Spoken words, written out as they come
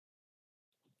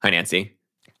Hi, Nancy.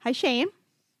 Hi, Shane.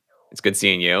 It's good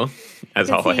seeing you, as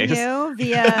Good always. seeing you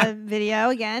via video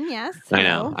again. Yes. I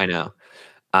know.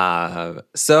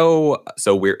 So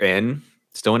we're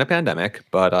still in a pandemic,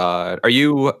 but do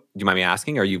you mind me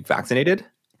asking, are you vaccinated?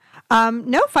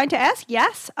 No, fine to ask.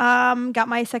 Yes. Got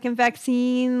my second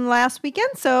vaccine last weekend,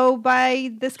 so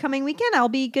by this coming weekend, I'll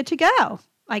be good to go,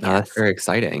 I guess. That's very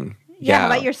exciting. Yeah. How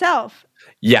about yourself?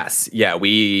 Yes. Yeah.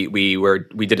 We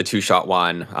did a 2-shot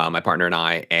one, my partner and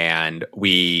I, and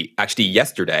we actually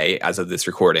yesterday, as of this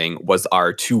recording, was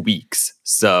our 2 weeks.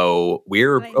 So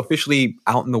we're Nice. officially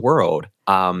out in the world.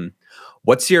 So I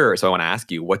want to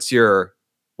ask you, what are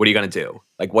you going to do?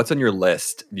 Like, what's on your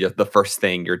list? The first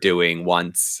thing you're doing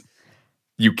once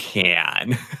you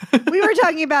can. We were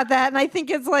talking about that, and I think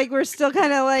it's like we're still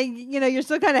kind of like, you're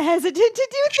still kind of hesitant to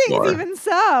do things, Sure. even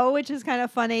so, which is kind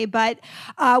of funny. But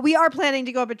we are planning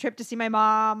to go on a trip to see my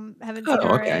mom. Haven't seen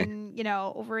her in,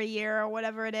 over a year or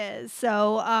whatever it is.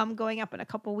 So going up in a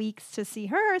couple weeks to see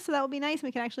her. So that will be nice.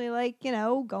 We can actually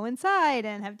go inside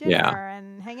and have dinner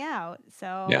and hang out.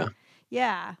 So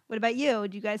yeah. What about you?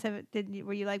 Do you guys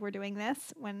were you like, we're doing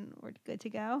this when we're good to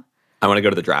go? I want to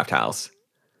go to the Draft House.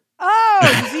 Oh,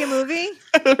 to see a movie?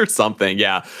 Or something,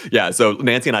 yeah. So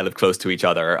Nancy and I live close to each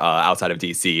other outside of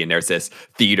DC, and there's this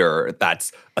theater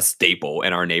that's a staple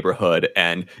in our neighborhood,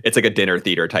 and it's like a dinner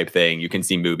theater type thing. You can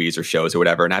see movies or shows or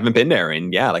whatever, and I haven't been there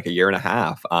in, like a year and a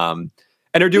half. And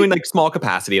they're doing like small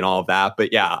capacity and all of that,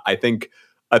 but yeah, I think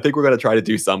we're going to try to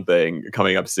do something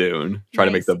coming up soon. Try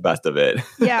to make the best of it.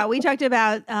 Yeah, we talked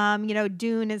about,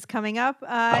 Dune is coming up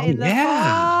in the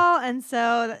fall. And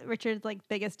so Richard's like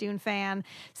biggest Dune fan.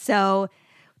 So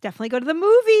definitely go to the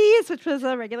movies, which was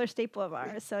a regular staple of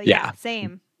ours. So yeah.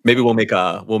 Same. Maybe we'll make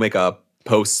a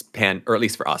or at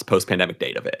least for us, post-pandemic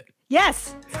date of it.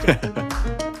 Yes.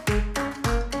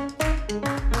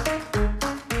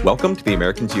 Welcome to the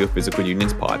American Geophysical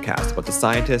Union's podcast about the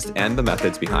scientists and the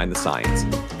methods behind the science.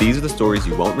 These are the stories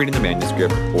you won't read in the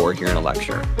manuscript or hear in a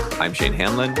lecture. I'm Shane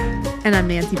Hanlon. And I'm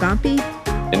Nancy Bompey.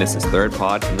 And this is Third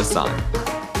Pod from the Sun.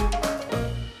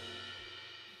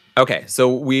 Okay,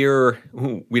 so we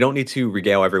don't need to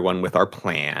regale everyone with our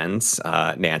plans.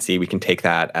 Nancy, we can take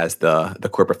that as the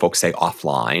corporate folks say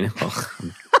offline.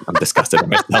 I'm disgusted at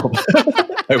myself.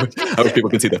 I wish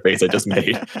people could see the face I just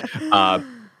made.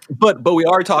 But we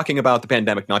are talking about the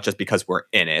pandemic, not just because we're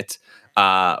in it,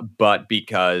 but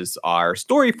because our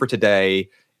story for today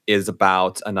is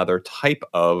about another type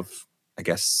of, I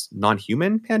guess,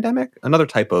 non-human pandemic, another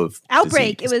type of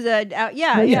outbreak. Disease. It was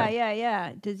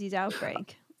a disease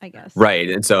outbreak, I guess. Right.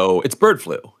 And so it's bird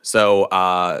flu. So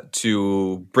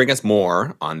to bring us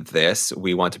more on this,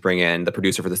 we want to bring in the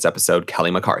producer for this episode,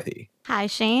 Kelly McCarthy. Hi,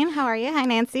 Shane. How are you? Hi,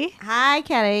 Nancy. Hi,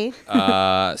 Kelly.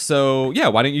 Why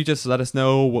don't you just let us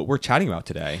know what we're chatting about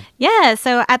today? Yeah,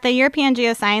 so at the European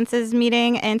Geosciences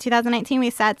meeting in 2019,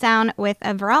 we sat down with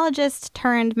a virologist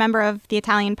turned member of the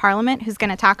Italian Parliament who's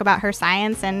going to talk about her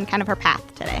science and kind of her path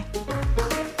today.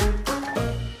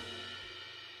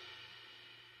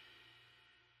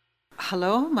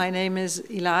 Hello, my name is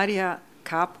Ilaria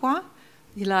Capua.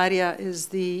 Ilaria is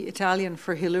the Italian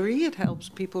for Hillary. It helps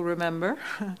people remember.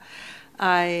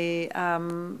 I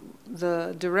am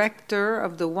the director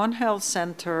of the One Health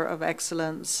Center of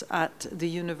Excellence at the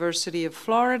University of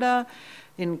Florida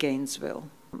in Gainesville.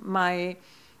 My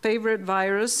favorite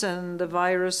virus and the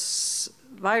viruses,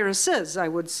 I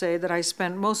would say, that I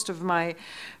spent most of my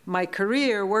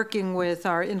career working with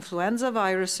are influenza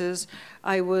viruses.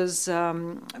 I was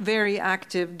very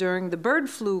active during the bird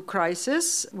flu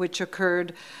crisis, which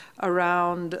occurred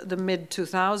around the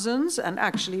mid-2000s, and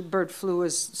actually bird flu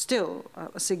is still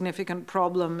a significant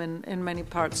problem in many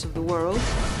parts of the world.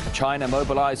 China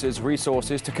mobilizes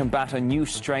resources to combat a new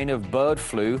strain of bird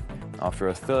flu after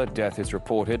a third death is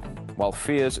reported, while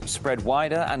fears spread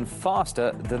wider and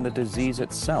faster than the disease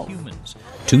itself. Humans.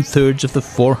 2/3 of the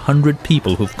 400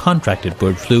 people who've contracted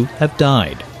bird flu have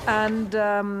died. And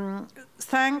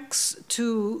thanks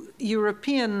to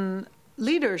European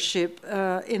leadership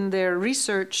in their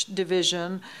research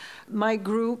division, my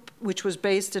group, which was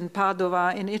based in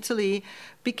Padova in Italy,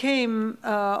 became,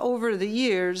 over the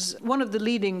years, one of the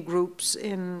leading groups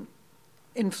in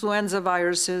influenza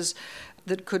viruses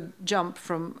that could jump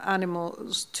from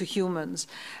animals to humans.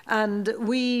 And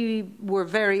we were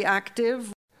very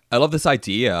active. I love this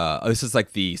idea. This is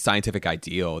like the scientific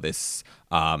ideal, this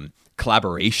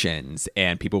collaborations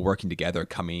and people working together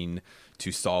coming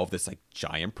to solve this like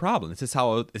giant problem. This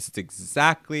is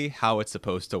exactly how it's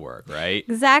supposed to work, right?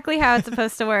 Exactly how it's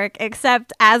supposed to work,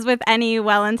 except as with any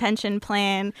well-intentioned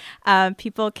plan,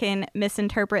 people can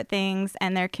misinterpret things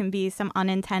and there can be some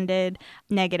unintended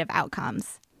negative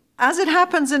outcomes. as it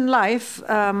happens in life,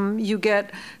 you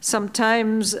get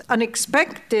sometimes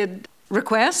unexpected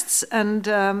requests. And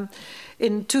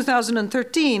in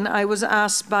 2013, I was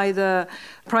asked by the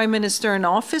Prime Minister in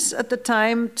office at the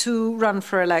time to run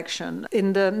for election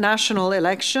in the national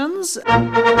elections.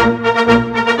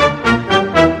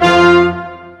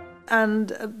 And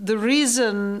the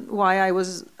reason why I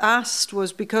was asked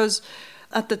was because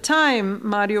at the time,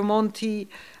 Mario Monti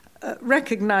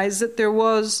recognized that there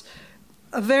was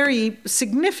a very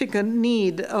significant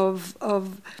need of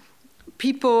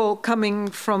people coming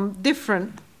from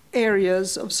different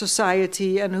areas of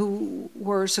society and who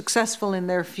were successful in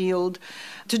their field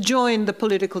to join the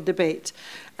political debate.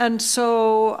 And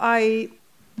so I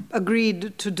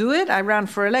agreed to do it. I ran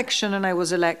for election and I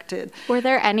was elected. Were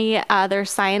there any other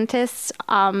scientists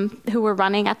who were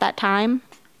running at that time?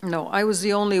 No, I was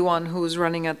the only one who was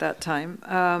running at that time.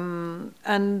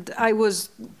 And I was,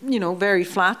 very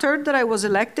flattered that I was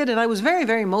elected, and I was very,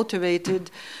 very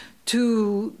motivated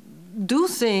to do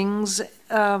things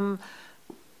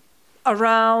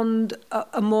around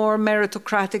a more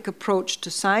meritocratic approach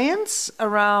to science,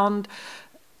 around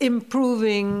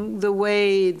improving the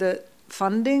way that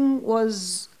funding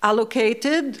was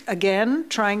allocated, again,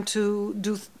 trying to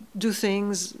do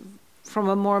things from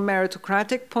a more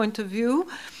meritocratic point of view.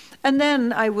 And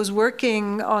then I was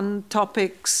working on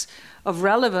topics of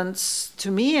relevance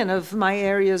to me and of my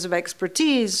areas of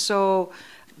expertise, so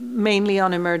mainly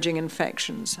on emerging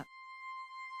infections.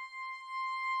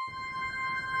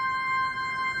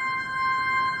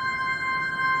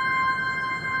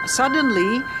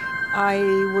 Suddenly, I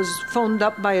was phoned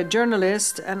up by a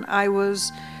journalist and I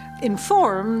was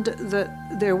informed that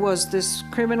there was this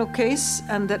criminal case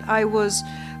and that I was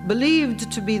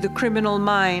believed to be the criminal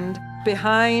mind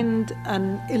behind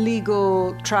an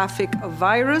illegal traffic of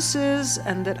viruses,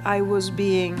 and that I was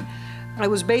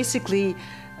basically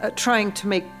trying to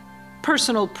make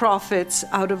personal profits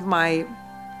out of my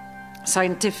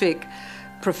scientific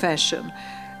profession.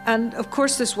 And of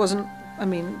course this wasn't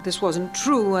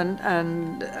true,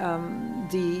 and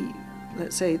the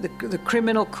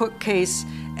criminal case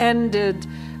ended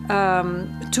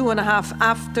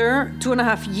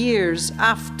 2.5 years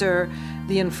after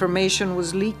the information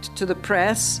was leaked to the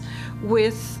press,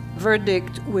 with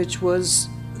verdict which was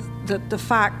that the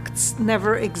facts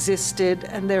never existed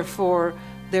and therefore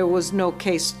there was no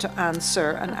case to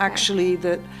answer. And actually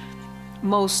that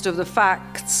most of the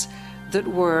facts that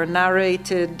were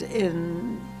narrated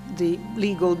in the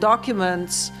legal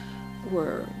documents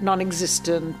were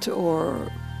non-existent,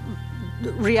 or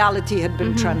reality had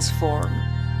been transformed.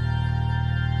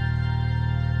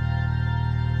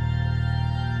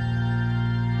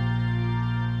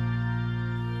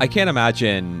 I can't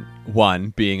imagine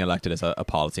one being elected as a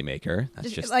policymaker. That's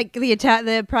just like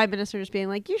the prime minister just being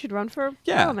like, you should run for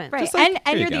parliament. Right. Like,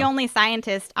 and you're the only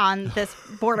scientist on this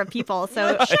board of people,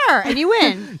 so sure, and you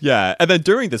win. Yeah. And then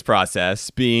during this process,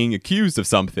 being accused of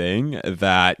something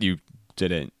that you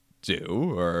didn't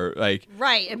do, or like...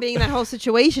 Right. And being in that whole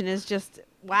situation is just,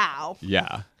 wow.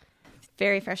 Yeah.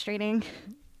 Very frustrating.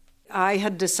 I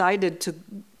had decided to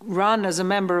run as a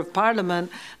member of parliament,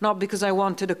 not because I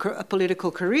wanted a political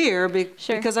career,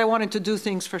 because I wanted to do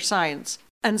things for science.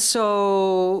 And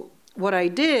so what I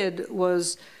did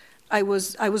was I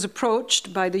was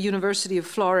approached by the University of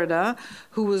Florida,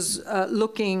 who was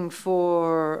looking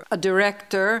for a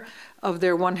director of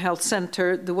their One Health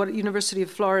Center. The University of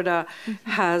Florida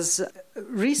has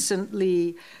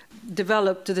recently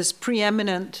developed this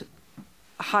preeminent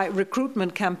high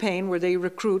recruitment campaign where they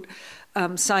recruit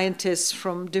scientists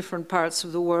from different parts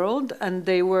of the world, and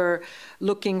they were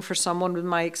looking for someone with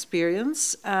my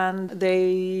experience, and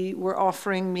they were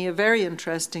offering me a very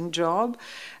interesting job.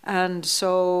 And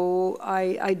so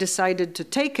I decided to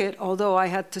take it, although I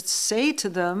had to say to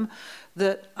them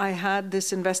that I had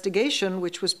this investigation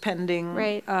which was pending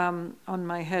on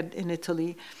my head in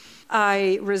Italy.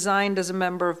 I resigned as a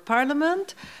member of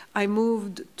parliament. I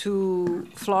moved to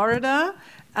Florida,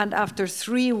 and after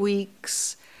 3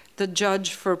 weeks, the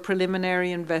judge for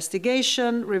preliminary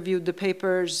investigation reviewed the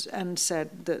papers and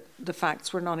said that the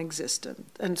facts were non-existent.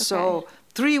 And so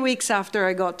 3 weeks after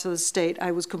I got to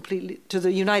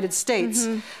the United States,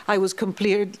 I was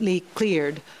completely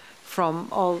cleared from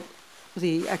all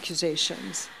the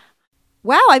accusations.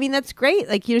 Wow, I mean, that's great.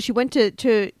 Like, she went to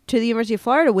the University of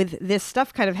Florida with this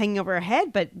stuff kind of hanging over her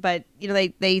head, but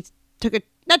they took a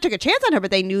chance on her, but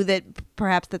they knew that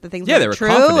perhaps that the things were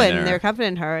true, and they were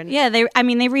confident in her.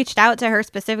 And they reached out to her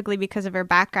specifically because of her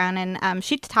background, and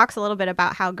she talks a little bit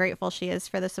about how grateful she is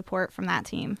for the support from that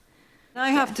team.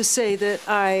 I have to say that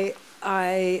I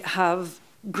have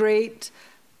great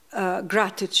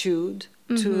gratitude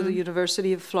to the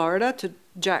University of Florida, to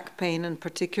Jack Payne in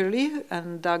particularly,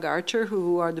 and Doug Archer,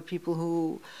 who are the people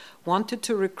who wanted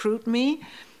to recruit me.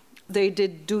 They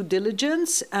did due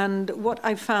diligence, and what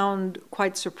I found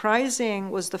quite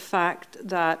surprising was the fact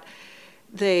that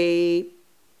they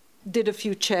did a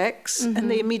few checks and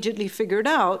they immediately figured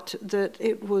out that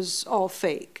it was all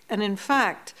fake. And in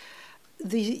fact,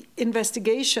 the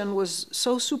investigation was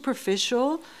so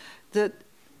superficial that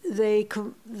they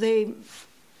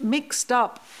mixed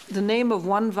up the name of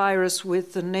one virus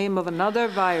with the name of another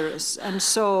virus. And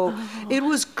so it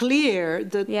was clear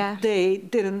that they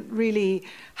didn't really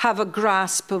have a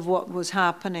grasp of what was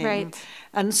happening. Right.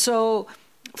 And so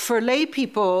for lay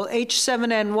people,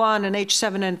 H7N1 and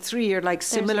H7N3 are like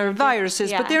similar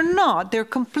viruses, but they're not. They're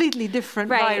completely different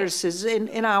viruses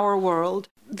in our world.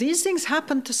 These things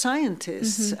happen to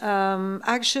scientists.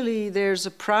 Actually, there's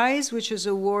a prize which is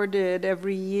awarded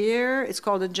every year. It's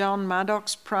called the John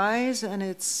Maddox Prize, and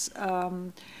it's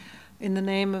in the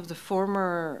name of the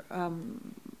former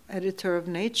editor of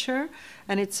Nature,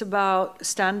 and it's about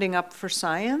standing up for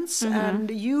science. And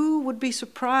you would be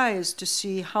surprised to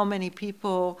see how many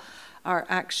people are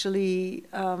actually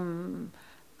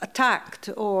attacked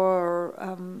or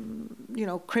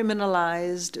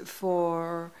criminalized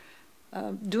for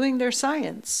doing their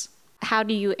science. How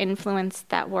do you influence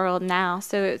that world now?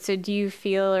 So do you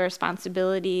feel a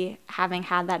responsibility, having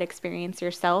had that experience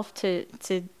yourself, to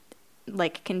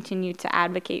like continue to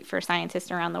advocate for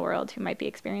scientists around the world who might be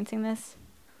experiencing this?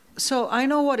 So I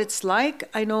know what it's like.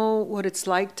 I know what it's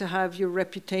like to have your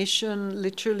reputation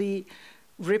literally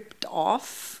ripped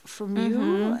off from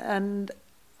you. And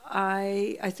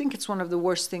I think it's one of the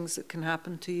worst things that can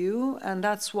happen to you. And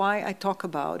that's why I talk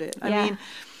about it. I mean,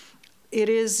 it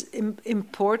is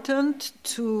important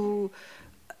to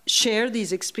share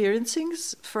these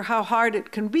experiences for how hard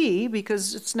it can be,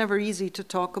 because it's never easy to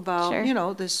talk about,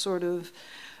 this sort of,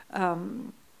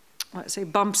 let's say,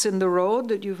 bumps in the road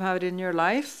that you've had in your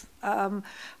life.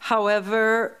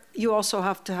 However, you also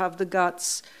have to have the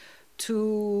guts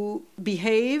to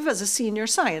behave as a senior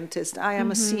scientist. I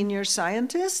am a senior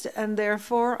scientist, and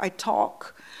therefore I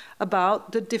talk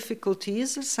about the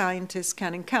difficulties a scientist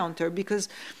can encounter, because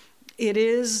it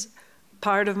is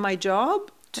part of my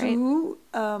job to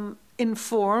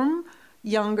inform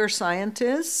younger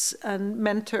scientists and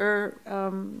mentor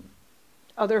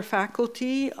other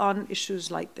faculty on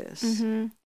issues like this.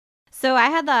 So I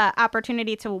had the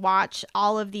opportunity to watch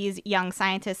all of these young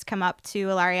scientists come up to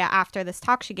Ilaria after this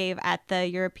talk she gave at the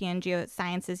European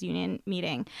Geosciences Union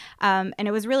meeting. And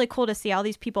it was really cool to see all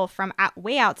these people from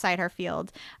way outside her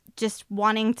field just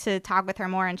wanting to talk with her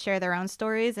more and share their own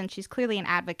stories. And she's clearly an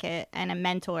advocate and a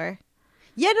mentor.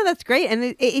 Yeah, no, that's great.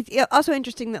 And it's also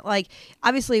interesting that, like,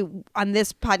 obviously on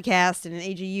this podcast and in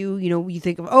AGU, you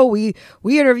think of, we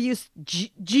interview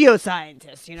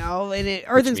geoscientists, in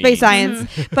Earth and space science.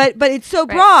 But it's so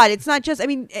broad. It's not just,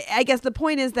 I guess the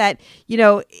point is that,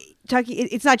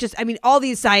 it's not just, all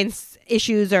these science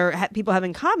issues people have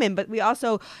in common, but we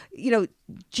also,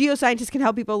 geoscientists can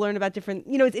help people learn about different,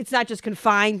 it's not just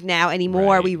confined now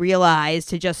anymore, we realize,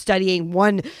 to just studying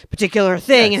one particular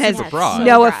thing and has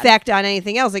no effect on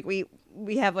anything else. Like we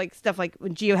have like stuff like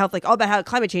geohealth, like all about how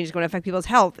climate change is going to affect people's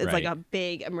health. It's like a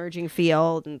big emerging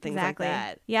field and things like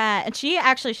that. Yeah, and she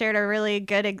actually shared a really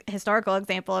good historical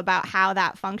example about how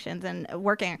that functions and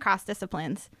working across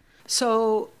disciplines.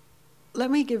 So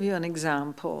let me give you an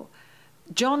example.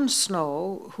 Jon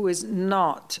Snow, who is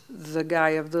not the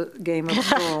guy of the Game of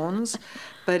Thrones,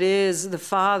 but is the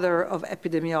father of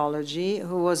epidemiology,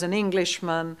 who was an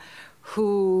Englishman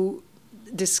who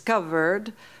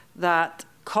discovered that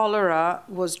cholera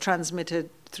was transmitted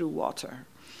through water.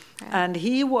 And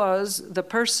he was the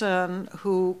person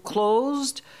who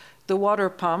closed the water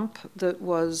pump that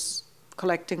was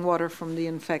collecting water from the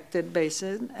infected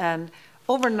basin, and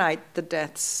overnight the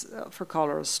deaths for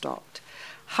cholera stopped.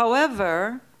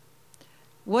 However,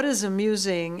 what is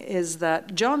amusing is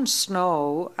that Jon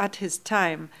Snow, at his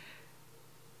time,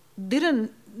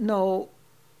 didn't know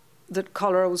that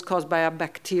cholera was caused by a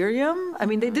bacterium.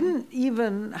 They didn't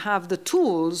even have the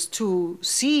tools to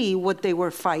see what they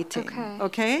were fighting,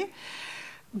 okay?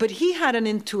 But he had an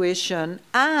intuition,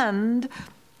 and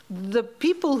the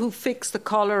people who fixed the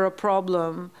cholera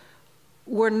problem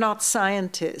were not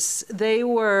scientists. They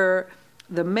were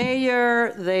the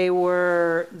mayor, they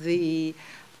were the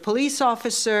police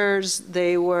officers,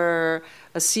 they were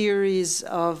a series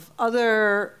of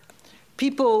other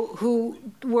people who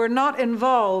were not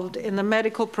involved in the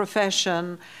medical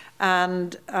profession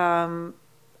and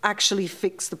actually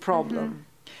fixed the problem.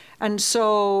 And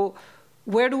so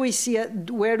where do I see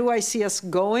us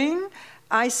going?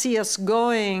 I see us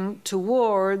going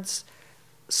towards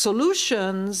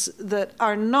solutions that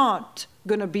are not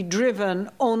going to be driven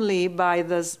only by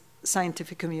the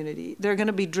scientific community. They're going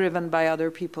to be driven by other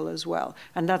people as well.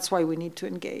 And that's why we need to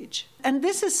engage. And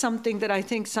this is something that I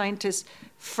think scientists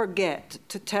forget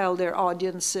to tell their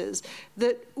audiences,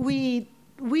 that we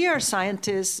are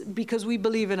scientists because we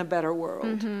believe in a better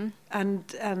world. And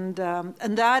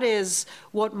that is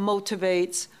what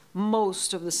motivates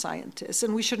most of the scientists.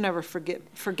 And we should never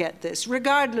forget this,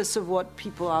 regardless of what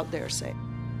people out there say.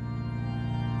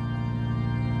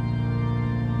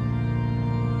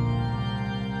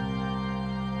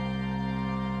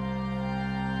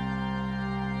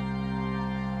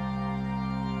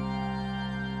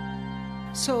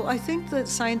 So I think that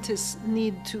scientists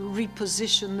need to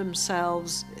reposition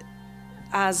themselves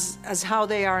as how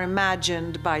they are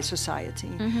imagined by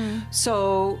society.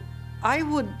 So I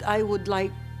would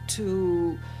like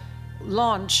to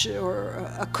launch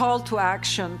a call to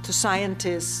action to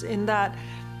scientists in that,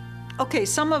 okay,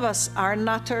 some of us are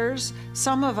nutters,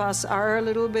 some of us are a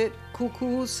little bit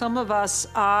cuckoo, some of us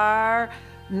are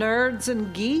nerds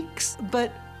and geeks,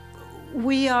 but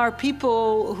we are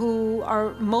people who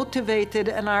are motivated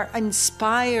and are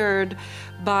inspired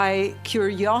by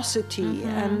curiosity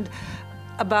and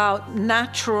about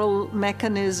natural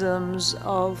mechanisms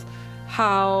of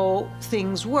how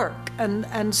things work.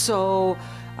 And so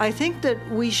I think that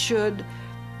we should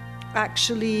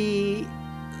actually,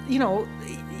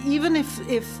 even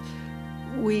if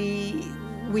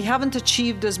we haven't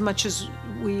achieved as much as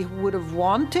we would have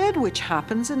wanted, which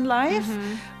happens in life,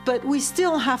 but we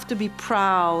still have to be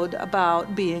proud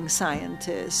about being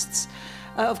scientists.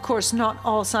 Of course, not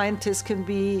all scientists can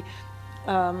be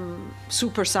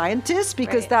super scientists,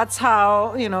 because that's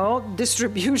how,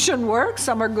 distribution works.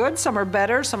 Some are good, some are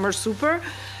better, some are super.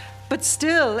 But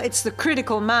still, it's the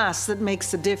critical mass that makes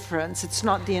the difference. It's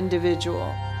not the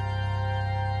individual.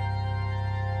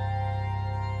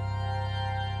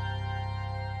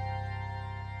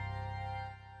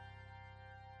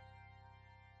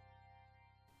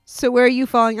 So where are you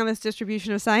falling on this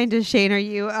distribution of scientists, Shane? Are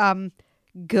you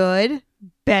good,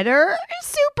 better,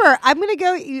 super? I'm gonna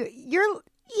go. You're.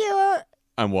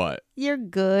 I'm what? You're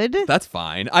good. That's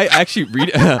fine. I actually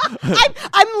read.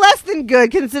 I'm less than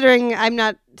good, considering I'm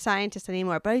not scientist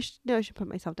anymore. But I should put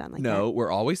myself down like that. No,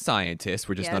 we're always scientists.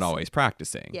 We're just not always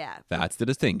practicing. Yeah, that's the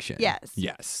distinction.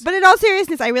 Yes. But in all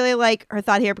seriousness, I really like her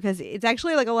thought here, because it's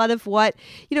actually like a lot of what,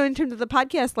 in terms of the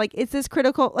podcast, like it's this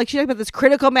critical, like she talked about this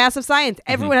critical mass of science.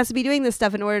 Everyone has to be doing this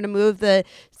stuff in order to move the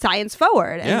science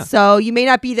forward. And so you may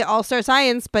not be the all-star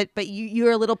science, but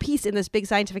you're a little piece in this big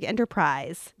scientific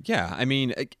enterprise. Yeah, I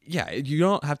mean, you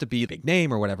don't have to be big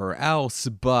name or whatever else,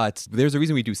 but there's a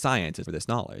reason we do science is for this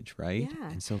knowledge, right?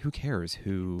 Yeah. And so who cares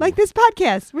who? Like this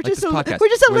podcast. We're like just a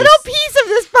little piece of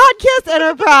this podcast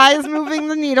enterprise moving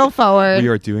the needle forward. We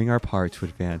are doing our part to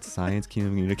advance science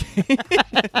communication.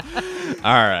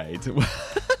 All right.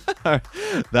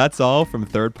 That's all from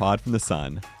Third Pod from the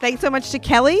Sun. Thanks so much to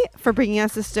Kelly for bringing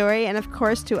us the story, and of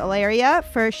course to Ilaria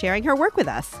for sharing her work with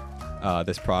us.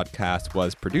 This podcast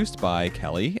was produced by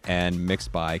Kelly and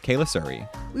mixed by Kayla Surrey.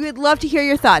 We would love to hear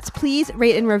your thoughts. Please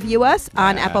rate and review us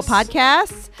on Apple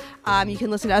Podcasts. You can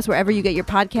listen to us wherever you get your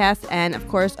podcasts, and of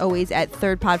course always at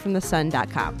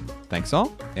thirdpodfromthesun.com. Thanks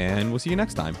all, and we'll see you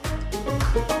next time.